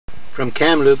From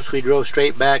Kamloops we drove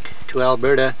straight back to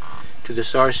Alberta to the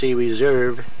Sarcee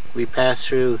Reserve. We passed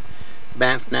through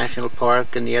Banff National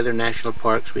Park and the other national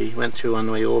parks we went through on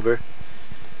the way over.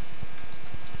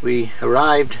 We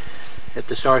arrived at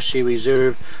the Sarcee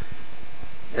Reserve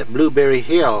at Blueberry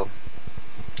Hill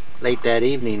late that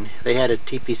evening. They had a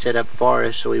teepee set up for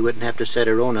us so we wouldn't have to set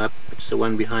our own up. It's the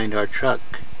one behind our truck.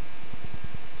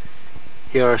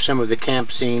 Here are some of the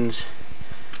camp scenes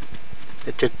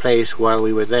that took place while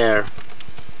we were there.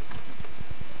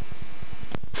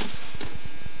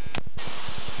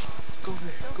 Go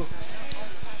there, go.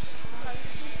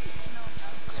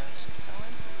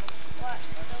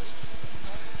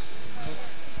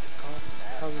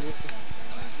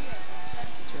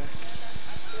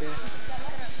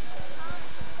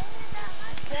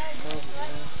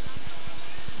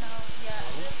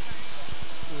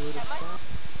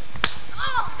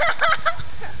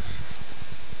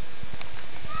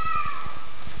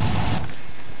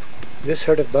 This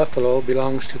herd of buffalo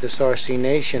belongs to the Sarcee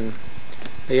Nation.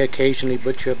 They occasionally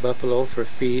butcher a buffalo for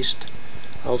feast,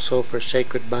 also for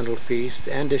sacred bundle feasts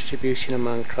and distribution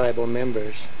among tribal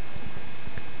members.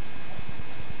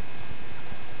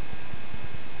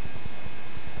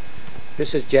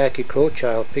 This is Jackie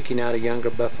Crowchild picking out a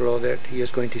younger buffalo that he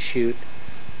is going to shoot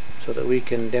so that we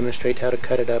can demonstrate how to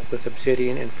cut it up with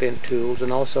obsidian and flint tools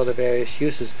and also the various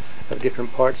uses of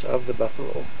different parts of the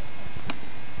buffalo.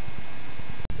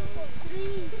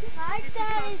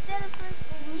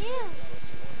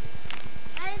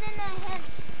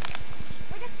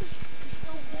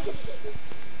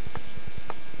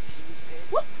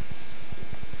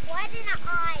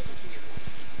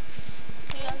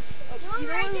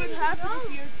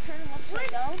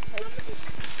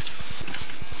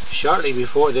 Shortly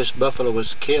before this buffalo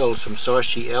was killed, some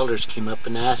Sarcee elders came up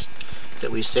and asked that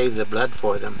we save the blood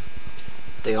for them.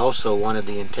 They also wanted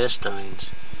the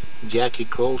intestines. Jackie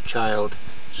Crowchild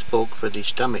spoke for the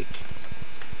stomach.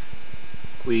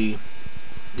 We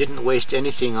didn't waste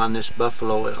anything on this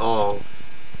buffalo at all.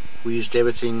 We used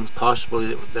everything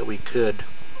possible that we could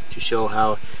to show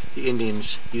how the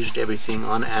Indians used everything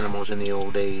on animals in the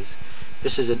old days.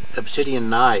 This is an obsidian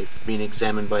knife being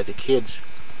examined by the kids.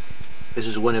 This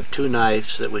is one of two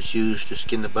knives that was used to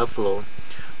skin the buffalo.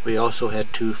 We also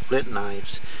had two flint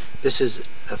knives. This is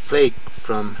a flake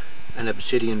from an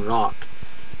obsidian rock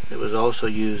that was also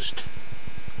used.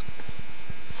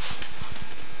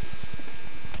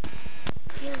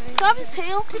 Grab the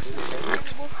tail.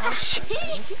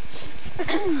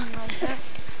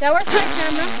 That works my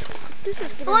camera. This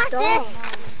is getting dull.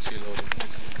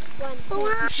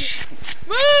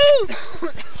 Move!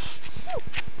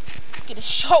 Get a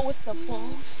shot with the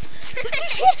balls.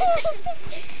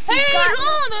 Hey, no, I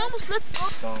almost let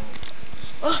go.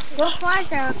 Look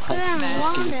like a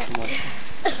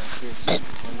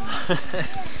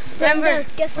Denver,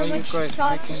 guess how much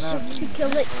shots to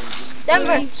kill it?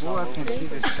 Denver!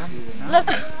 Look!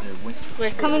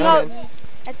 Coming out!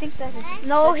 I think that is...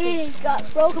 No, he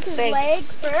broke his leg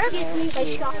first.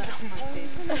 They shot him.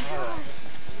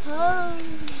 Oh.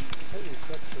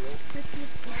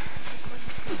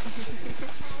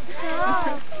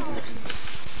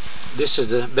 This is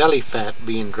the belly fat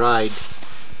being dried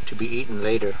to be eaten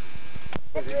later.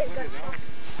 They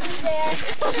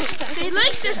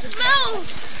like the smell!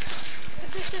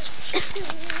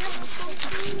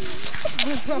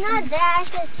 Not that,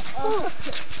 oh.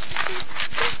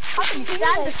 I can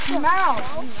stand the smell!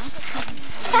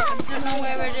 I don't know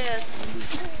where it is.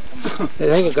 I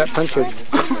think it got punctured.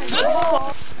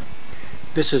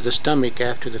 This is the stomach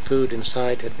after the food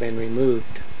inside had been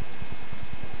removed.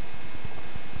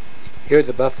 Here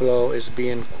the buffalo is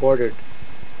being quartered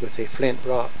with a flint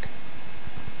rock.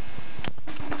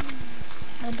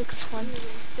 That looks fun.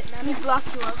 Let me block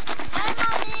you up. Hi,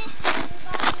 Mommy!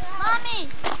 Mommy!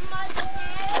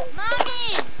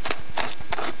 Mommy!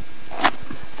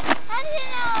 How do you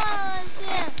know it's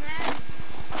him?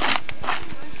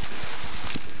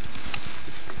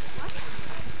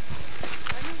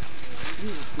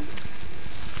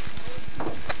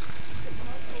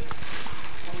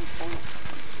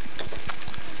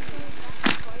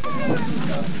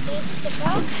 The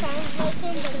dog sounds like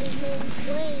him, but his name's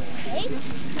Wayne, okay?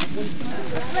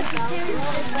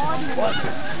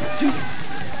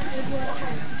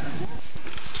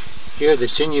 Here the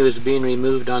sinew is being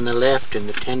removed on the left and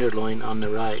the tenderloin on the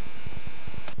right.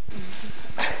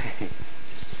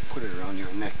 Just put it around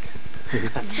your neck.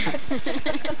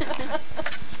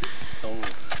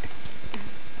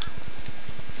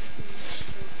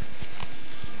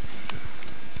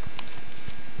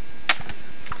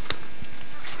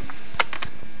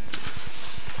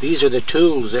 These are the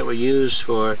tools that were used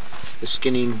for the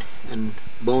skinning and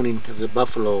boning of the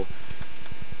buffalo.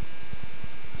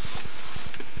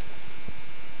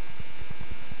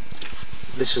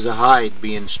 This is a hide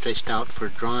being stretched out for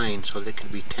drying so that it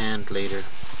could be tanned later.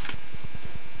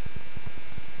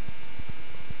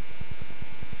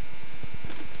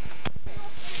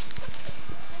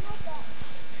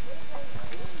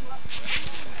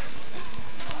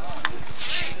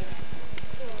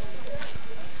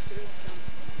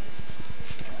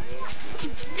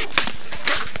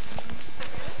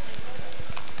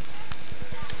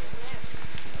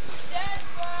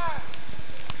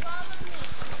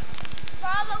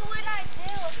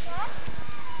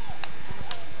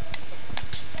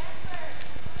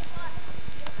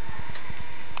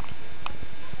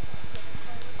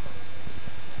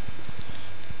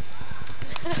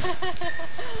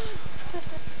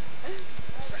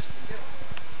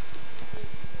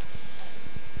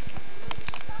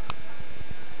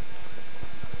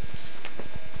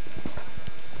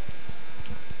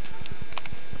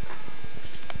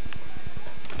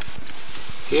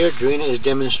 Here Drina is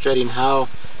demonstrating how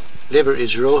liver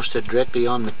is roasted directly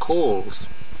on the coals.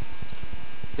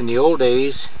 In the old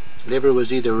days, liver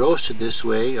was either roasted this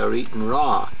way or eaten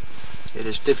raw. It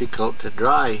is difficult to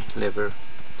dry liver.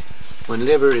 When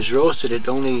liver is roasted, it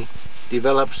only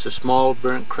develops a small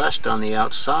burnt crust on the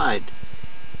outside.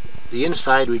 The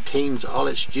inside retains all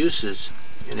its juices,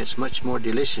 and it's much more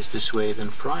delicious this way than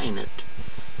frying it.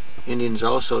 Indians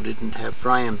also didn't have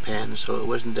frying pans, so it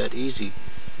wasn't that easy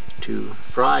to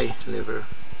fry liver.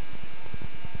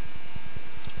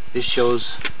 This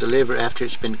shows the liver after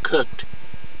it's been cooked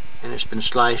and it's been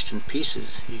sliced in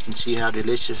pieces. You can see how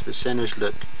delicious the centers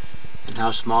look and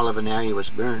how small of an area was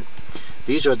burnt.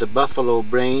 These are the buffalo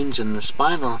brains and the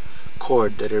spinal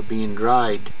cord that are being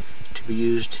dried to be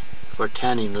used for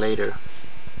tanning later.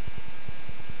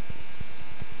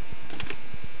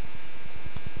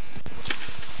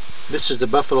 This is the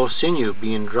buffalo sinew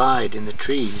being dried in the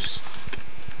trees.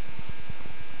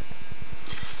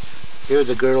 Here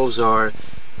the girls are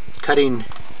cutting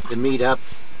the meat up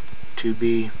to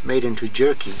be made into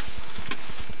jerky.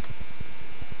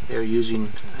 They're using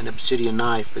an obsidian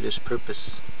knife for this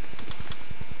purpose.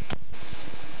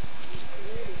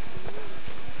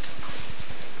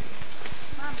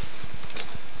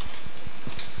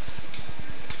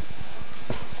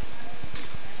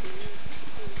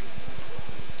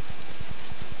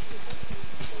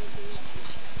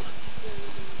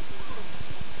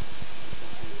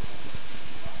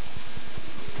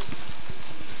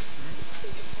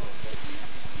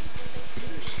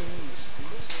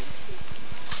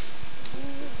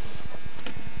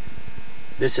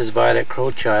 This is Violet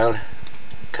Crowchild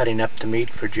cutting up the meat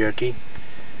for jerky.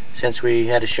 Since we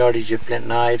had a shortage of flint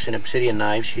knives and obsidian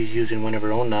knives, she's using one of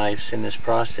her own knives in this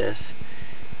process.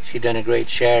 She's done a great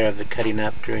share of the cutting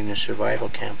up during the survival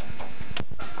camp.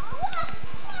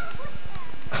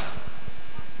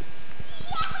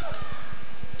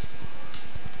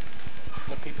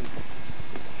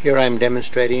 Here I'm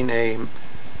demonstrating a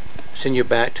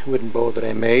sinew-backed wooden bow that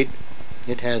I made.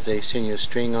 It has a sinew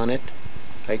string on it.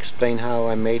 I explain how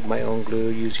I made my own glue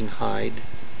using hide.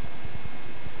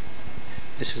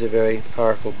 This is a very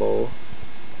powerful bow.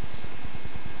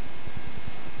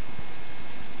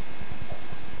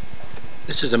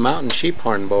 This is a mountain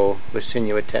sheephorn bow with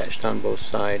sinew attached on both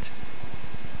sides.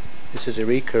 This is a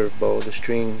recurve bow. The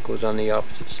string goes on the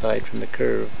opposite side from the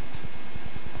curve.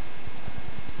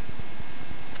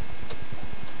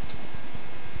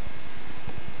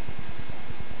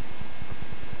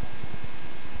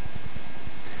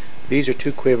 These are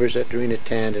two quivers that Drina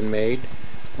tanned and made.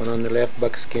 One on the left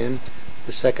buckskin,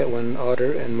 the second one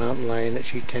otter and mountain lion that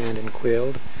she tanned and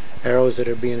quilled, arrows that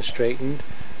are being straightened,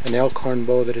 an elkhorn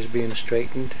bow that is being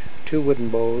straightened, two wooden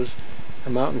bows, a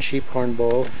mountain sheephorn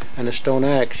bow, and a stone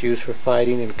axe used for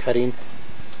fighting and cutting.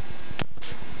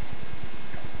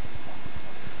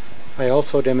 I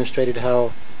also demonstrated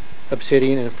how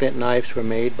obsidian and flint knives were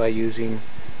made by using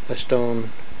a stone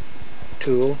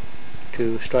tool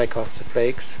to strike off the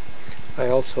flakes. I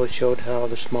also showed how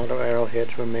the smaller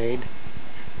arrowheads were made.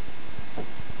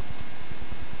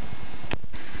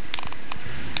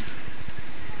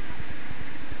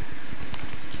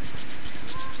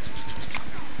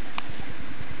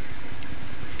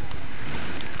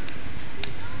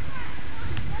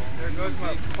 There goes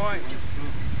my point.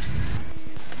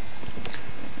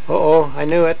 Uh-oh, I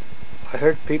knew it. I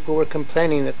heard people were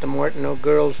complaining that the Martineau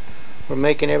girls were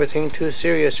making everything too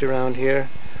serious around here,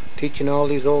 teaching all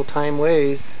these old-time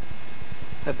ways.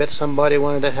 I bet somebody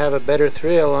wanted to have a better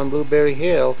thrill on Blueberry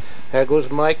Hill. There goes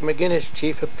Mike McGinnis,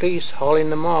 chief of police, hauling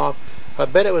them off. I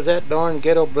bet it was that darn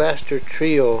ghetto blaster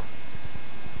trio.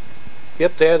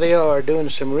 Yep, there they are, doing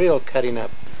some real cutting up.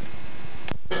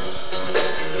 I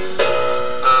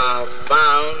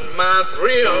found my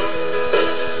thrill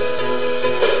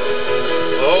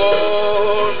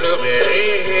on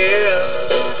Blueberry Hill,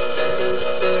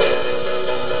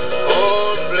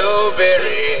 on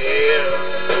Blueberry Hill,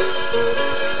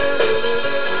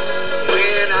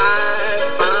 when I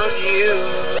found you.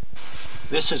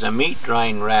 This is a meat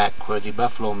drying rack where the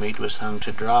buffalo meat was hung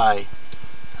to dry.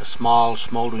 A small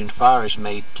smoldering fire is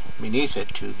made beneath it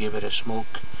to give it a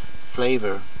smoke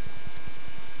flavor.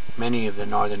 Many of the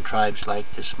northern tribes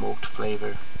like the smoked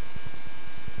flavor.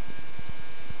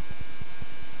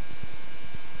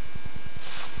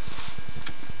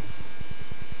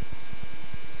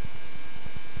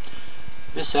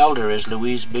 This elder is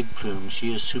Louise Big Plume.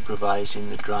 She is supervising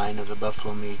the drying of the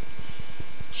buffalo meat.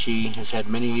 She has had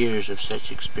many years of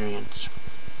such experience.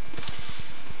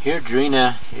 Here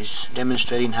Drina is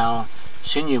demonstrating how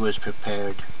sinew is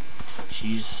prepared.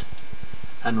 She's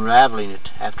unraveling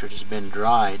it after it has been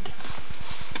dried.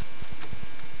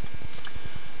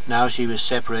 Now she was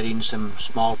separating some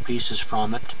small pieces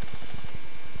from it.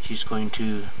 She's going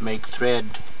to make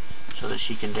thread so that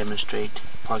she can demonstrate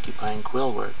porcupine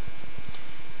quill work.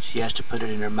 She has to put it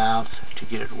in her mouth to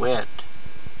get it wet.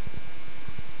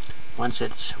 Once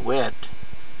it's wet,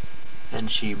 then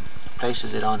she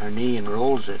places it on her knee and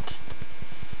rolls it.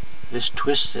 This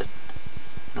twists it,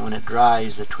 and when it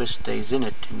dries, the twist stays in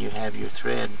it and you have your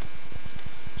thread.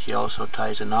 She also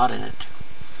ties a knot in it.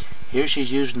 Here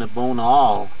she's using the bone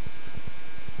awl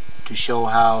to show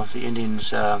how the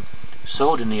Indians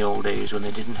sewed in the old days when they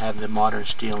didn't have the modern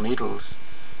steel needles.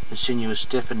 The sinew is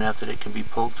stiff enough that it can be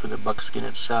poked through the buckskin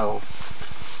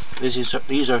itself.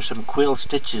 These are some quill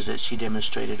stitches that she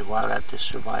demonstrated while at this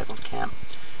survival camp,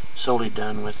 solely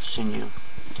done with sinew.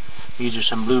 These are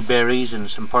some blueberries and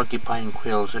some porcupine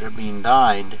quills that are being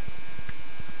dyed.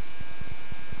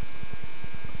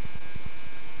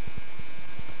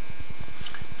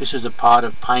 This is a pod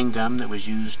of pine gum that was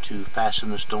used to fasten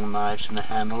the stone knives in the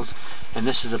handles, and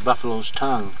this is a buffalo's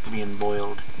tongue being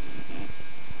boiled.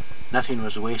 Nothing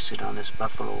was wasted on this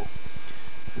buffalo.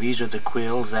 These are the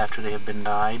quills after they have been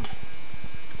dyed.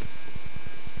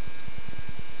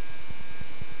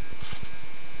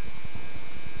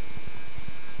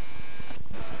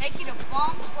 Make it a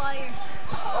bonfire.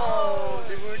 Oh,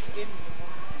 they weren't in.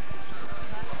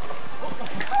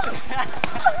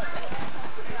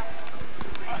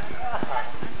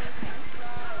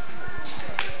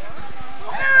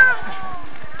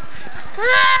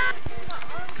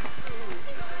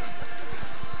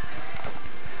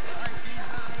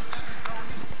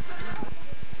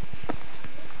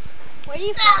 Where are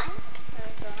you from?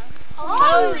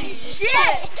 Holy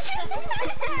shit!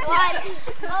 What?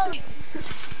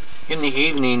 In the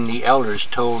evening, the elders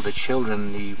told the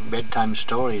children the bedtime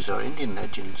stories or Indian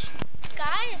legends. This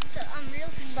guy is real.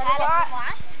 He had a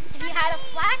flat. He had a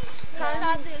flat. He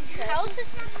saw the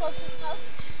houses, closest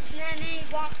house, and then he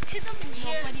walked to them and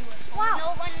nobody was home.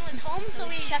 No one was home, so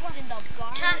he checked in the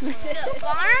barn. Checked the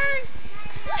barn.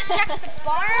 Checked the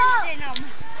barns, and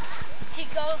he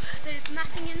there's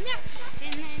nothing in there.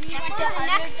 And then he went to the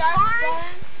next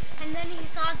barn, and then he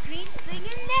saw a green thing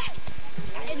in there.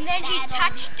 And then he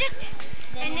touched it,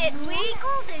 and it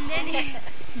wiggled, and then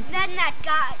that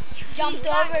guy jumped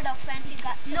over the fence. He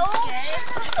got so scared.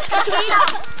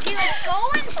 He was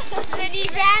going, and then he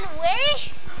ran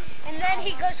away, and then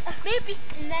he goes, maybe,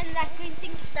 and then that green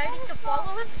thing started to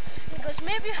follow him. He goes,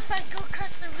 maybe if I go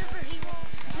across the river, he will,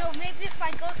 no, maybe if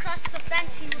I go across the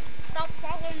fence, he will stop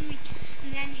following me.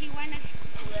 And then he went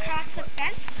across the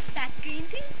fence, that green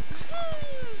thing,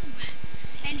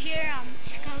 and here,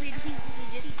 he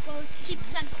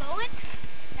keeps on going.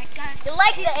 That guy,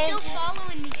 he's still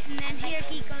following me, and then here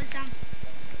he goes, come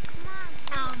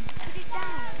on, put it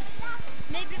down.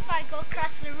 Maybe if I go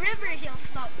across the river, he'll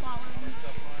stop following me.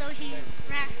 So he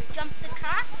jumped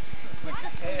across. It was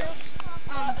just a little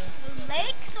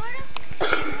lake, sort of.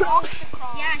 Walked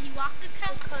across. Yeah, he walked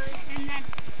across, and that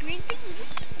green thing,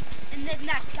 and then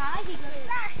that guy, he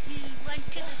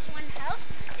went to this one house.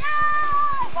 No!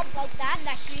 Up like that, and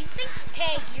that green thing.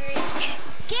 Hey, you're in.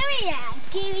 Give me that.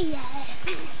 Give me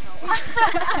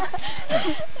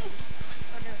that.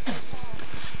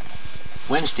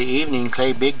 Wednesday evening,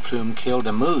 Clay Big Plume killed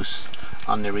a moose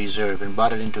on the reserve and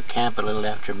brought it into camp a little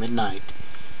after midnight.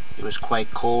 It was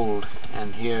quite cold,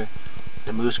 and here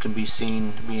the moose can be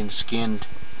seen being skinned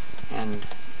and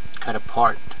cut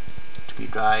apart to be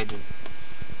dried and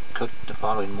cooked the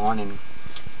following morning.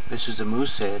 This is the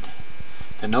moose head.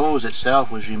 The nose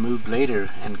itself was removed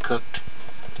later and cooked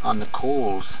on the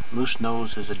coals. Moose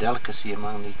nose is a delicacy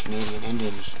among the Canadian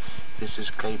Indians. This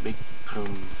is Clay Big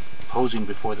costume, posing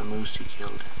before the moose he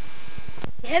killed.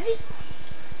 Heavy?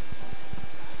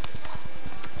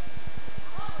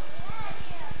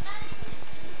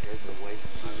 There's a wife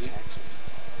action.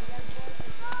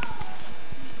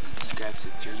 Describes a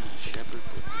German shepherd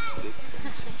with this big.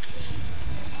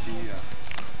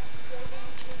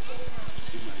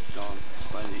 See my dog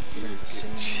by the ear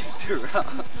getting shaked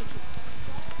around.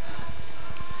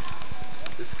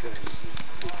 This guy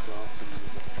just takes off and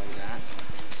there's a fight on.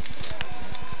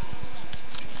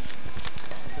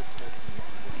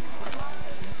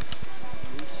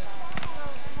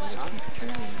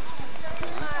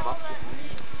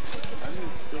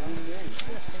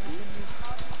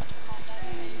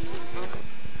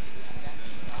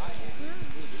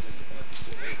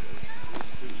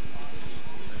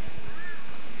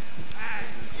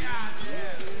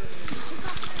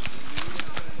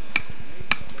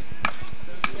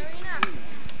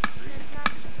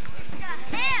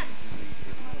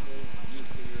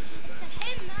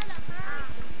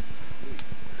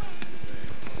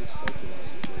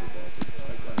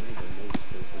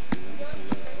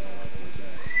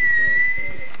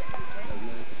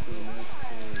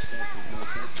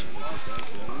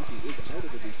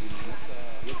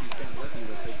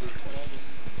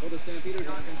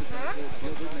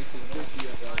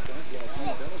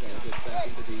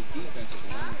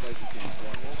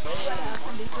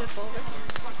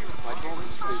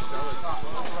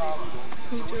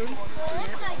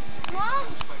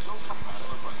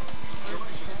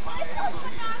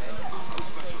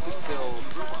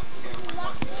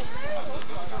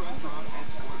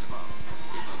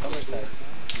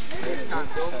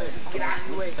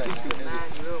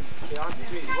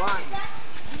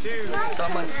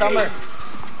 Summer.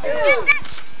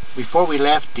 Before we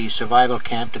left the survival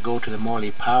camp to go to the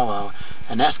Morley powwow,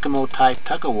 an Eskimo-type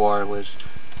tug-of-war was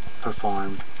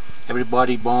performed.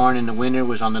 Everybody born in the winter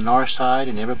was on the north side,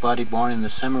 and everybody born in the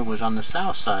summer was on the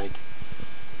south side.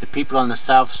 The people on the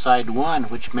south side won,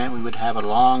 which meant we would have a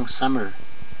long summer.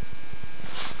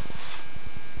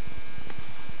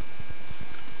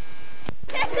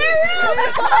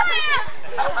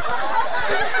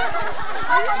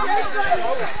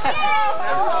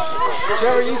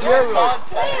 Trevor, use your rope.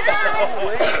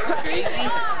 Crazy?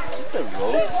 It's just a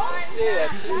rope. Yeah,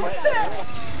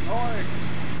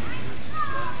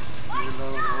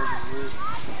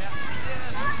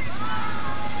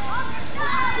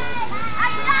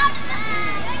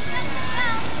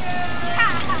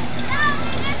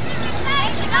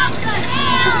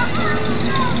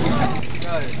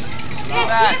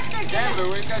 Denver,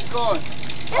 where you guys going?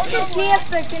 Let's just see if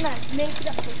they're gonna make it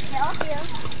up the hill. Yeah.